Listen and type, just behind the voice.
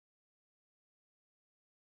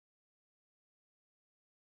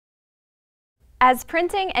As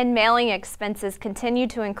printing and mailing expenses continue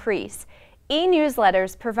to increase,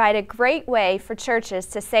 e-newsletters provide a great way for churches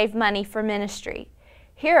to save money for ministry.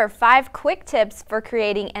 Here are 5 quick tips for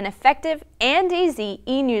creating an effective and easy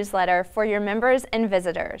e-newsletter for your members and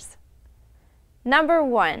visitors. Number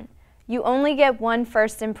 1. You only get one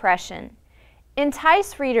first impression.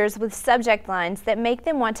 Entice readers with subject lines that make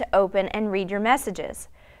them want to open and read your messages.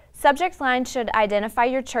 Subject lines should identify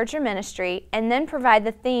your church or ministry and then provide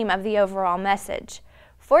the theme of the overall message.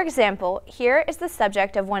 For example, here is the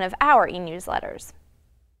subject of one of our e-newsletters.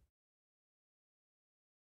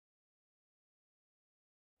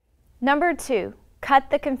 Number 2. Cut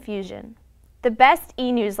the confusion. The best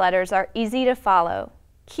e-newsletters are easy to follow.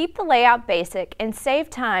 Keep the layout basic and save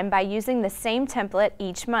time by using the same template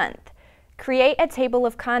each month. Create a table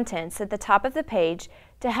of contents at the top of the page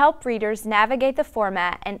to help readers navigate the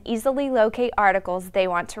format and easily locate articles they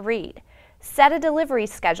want to read. Set a delivery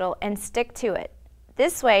schedule and stick to it.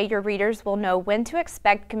 This way, your readers will know when to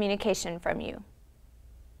expect communication from you.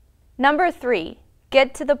 Number 3.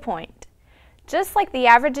 Get to the point. Just like the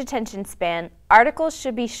average attention span, articles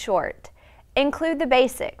should be short. Include the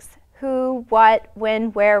basics: who, what,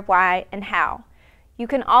 when, where, why, and how. You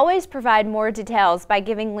can always provide more details by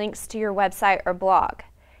giving links to your website or blog.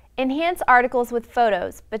 Enhance articles with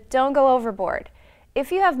photos, but don't go overboard.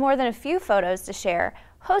 If you have more than a few photos to share,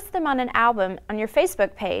 host them on an album on your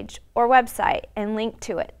Facebook page or website and link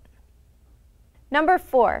to it. Number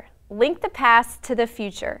 4. Link the past to the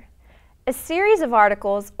future. A series of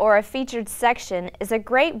articles or a featured section is a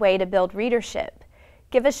great way to build readership.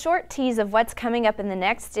 Give a short tease of what's coming up in the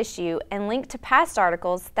next issue and link to past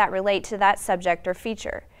articles that relate to that subject or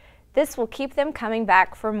feature. This will keep them coming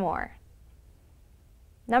back for more.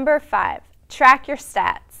 Number 5. Track your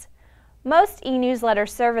stats. Most e-newsletter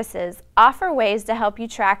services offer ways to help you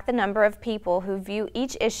track the number of people who view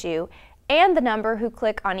each issue and the number who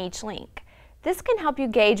click on each link. This can help you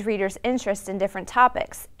gauge readers' interest in different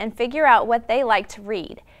topics and figure out what they like to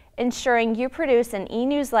read, ensuring you produce an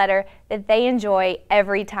e-newsletter that they enjoy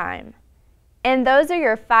every time. And those are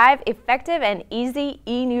your 5 effective and easy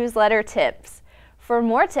e-newsletter tips. For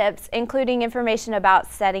more tips, including information about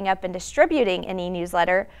setting up and distributing an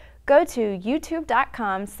e-newsletter, go to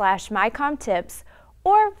youtube.com/mycomtips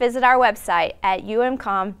or visit our website at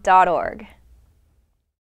umcom.org.